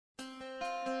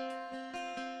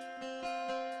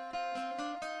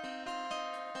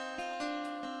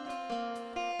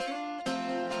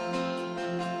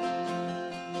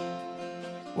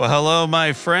Well, hello,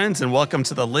 my friends, and welcome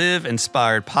to the Live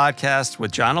Inspired podcast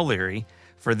with John O'Leary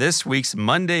for this week's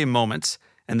Monday Moments,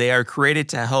 and they are created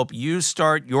to help you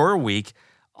start your week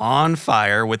on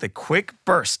fire with a quick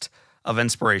burst of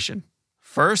inspiration.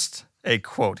 First, a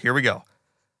quote. Here we go.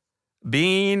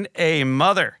 Being a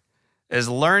mother is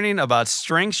learning about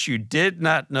strengths you did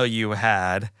not know you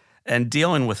had and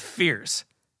dealing with fears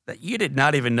that you did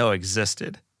not even know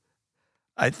existed.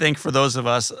 I think for those of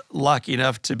us lucky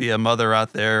enough to be a mother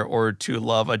out there or to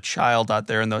love a child out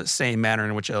there in the same manner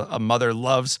in which a mother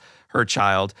loves her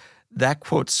child, that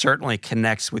quote certainly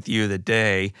connects with you the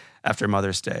day after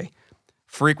Mother's Day.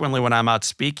 Frequently when I'm out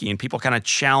speaking, people kind of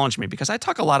challenge me because I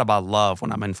talk a lot about love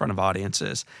when I'm in front of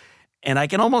audiences. And I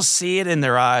can almost see it in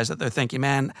their eyes that they're thinking,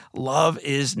 man, love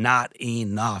is not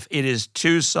enough. It is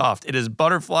too soft. It is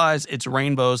butterflies, it's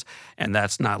rainbows, and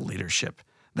that's not leadership.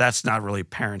 That's not really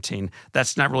parenting.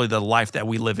 That's not really the life that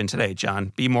we live in today,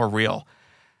 John. Be more real.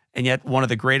 And yet one of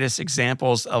the greatest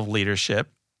examples of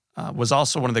leadership was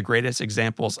also one of the greatest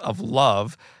examples of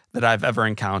love that I've ever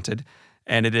encountered.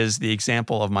 And it is the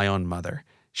example of my own mother.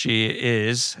 She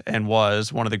is and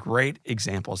was one of the great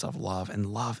examples of love. And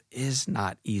love is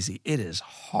not easy. It is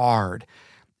hard.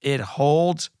 It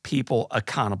holds people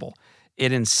accountable.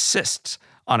 It insists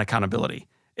on accountability.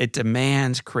 It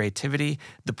demands creativity,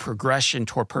 the progression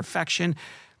toward perfection.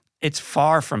 It's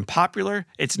far from popular.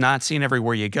 It's not seen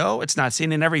everywhere you go. It's not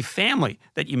seen in every family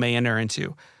that you may enter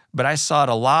into. But I saw it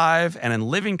alive and in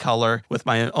living color with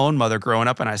my own mother growing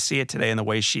up, and I see it today in the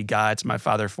way she guides my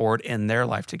father forward in their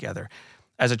life together.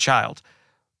 As a child,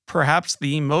 perhaps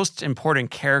the most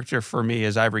important character for me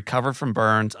as I recovered from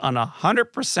burns on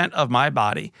 100% of my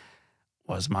body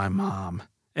was my mom.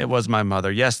 It was my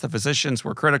mother. Yes, the physicians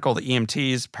were critical, the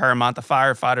EMTs, paramount, the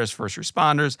firefighters, first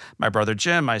responders, my brother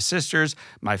Jim, my sisters,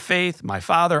 my faith, my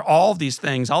father, all of these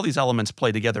things, all these elements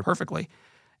played together perfectly.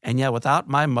 And yet without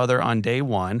my mother on day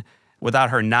one, without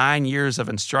her 9 years of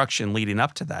instruction leading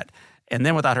up to that, and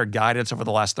then without her guidance over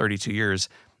the last 32 years,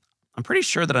 I'm pretty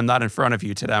sure that I'm not in front of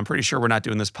you today. I'm pretty sure we're not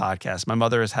doing this podcast. My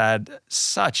mother has had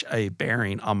such a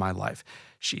bearing on my life.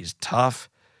 She's tough.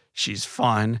 She's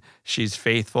fun. She's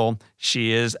faithful.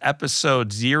 She is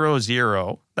episode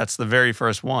 00. That's the very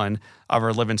first one of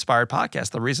our Live Inspired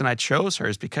podcast. The reason I chose her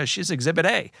is because she's exhibit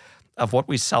A of what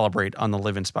we celebrate on the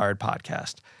Live Inspired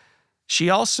podcast. She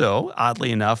also,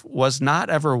 oddly enough, was not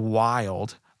ever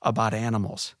wild about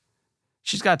animals.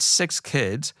 She's got 6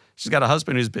 kids. She's got a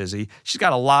husband who's busy. She's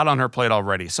got a lot on her plate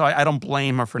already. So I don't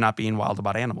blame her for not being wild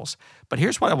about animals. But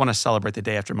here's what I want to celebrate the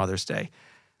day after Mother's Day.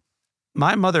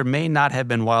 My mother may not have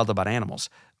been wild about animals,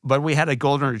 but we had a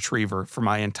golden retriever for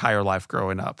my entire life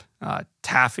growing up.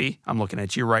 Taffy, I'm looking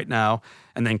at you right now,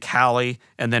 and then Callie,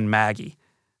 and then Maggie.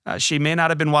 She may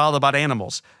not have been wild about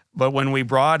animals, but when we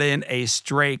brought in a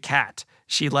stray cat,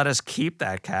 she let us keep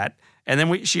that cat. And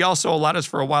then she also allowed us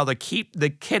for a while to keep the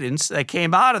kittens that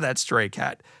came out of that stray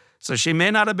cat. So she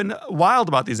may not have been wild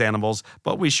about these animals,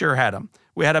 but we sure had them.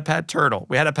 We had a pet turtle.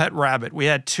 We had a pet rabbit. We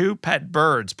had 2 pet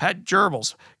birds, pet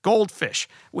gerbils, goldfish.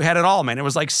 We had it all, man. It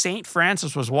was like St.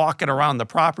 Francis was walking around the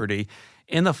property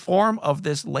in the form of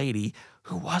this lady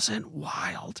who wasn't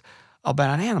wild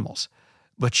about animals,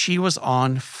 but she was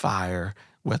on fire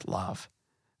with love.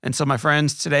 And so, my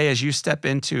friends, today, as you step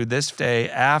into this day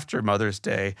after Mother's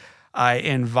Day, I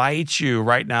invite you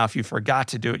right now, if you forgot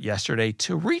to do it yesterday,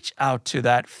 to reach out to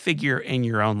that figure in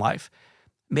your own life.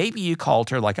 Maybe you called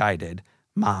her like I did,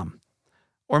 Mom.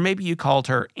 Or maybe you called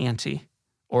her auntie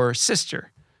or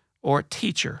sister or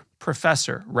teacher,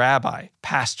 professor, rabbi,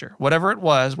 pastor, whatever it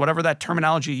was, whatever that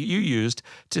terminology you used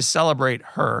to celebrate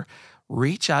her.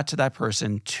 Reach out to that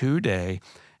person today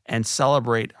and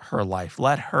celebrate her life.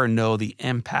 Let her know the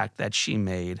impact that she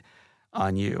made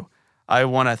on you. I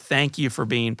want to thank you for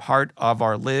being part of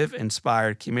our Live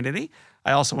Inspired community.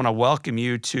 I also want to welcome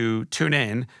you to tune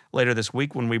in later this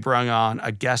week when we bring on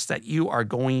a guest that you are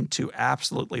going to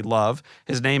absolutely love.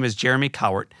 His name is Jeremy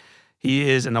Cowart. He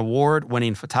is an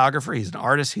award-winning photographer. He's an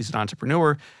artist. He's an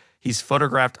entrepreneur. He's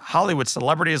photographed Hollywood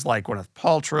celebrities like Gwyneth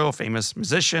Paltrow, famous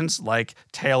musicians like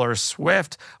Taylor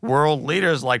Swift, world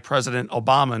leaders like President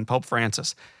Obama and Pope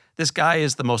Francis. This guy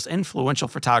is the most influential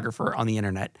photographer on the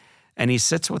internet, and he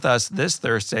sits with us this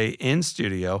Thursday in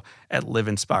studio at Live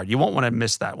Inspired. You won't want to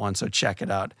miss that one, so check it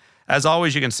out. As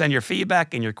always, you can send your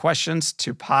feedback and your questions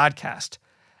to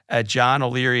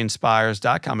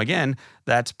podcast@johnolearyinspires.com. Again,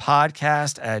 that's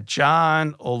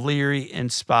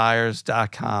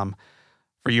podcast@johnolearyinspires.com.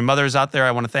 For you mothers out there,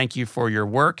 I want to thank you for your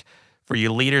work. For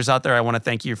you leaders out there, I want to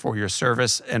thank you for your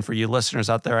service. And for you listeners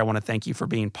out there, I want to thank you for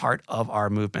being part of our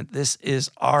movement. This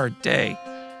is our day.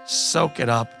 Soak it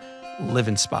up. Live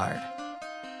inspired.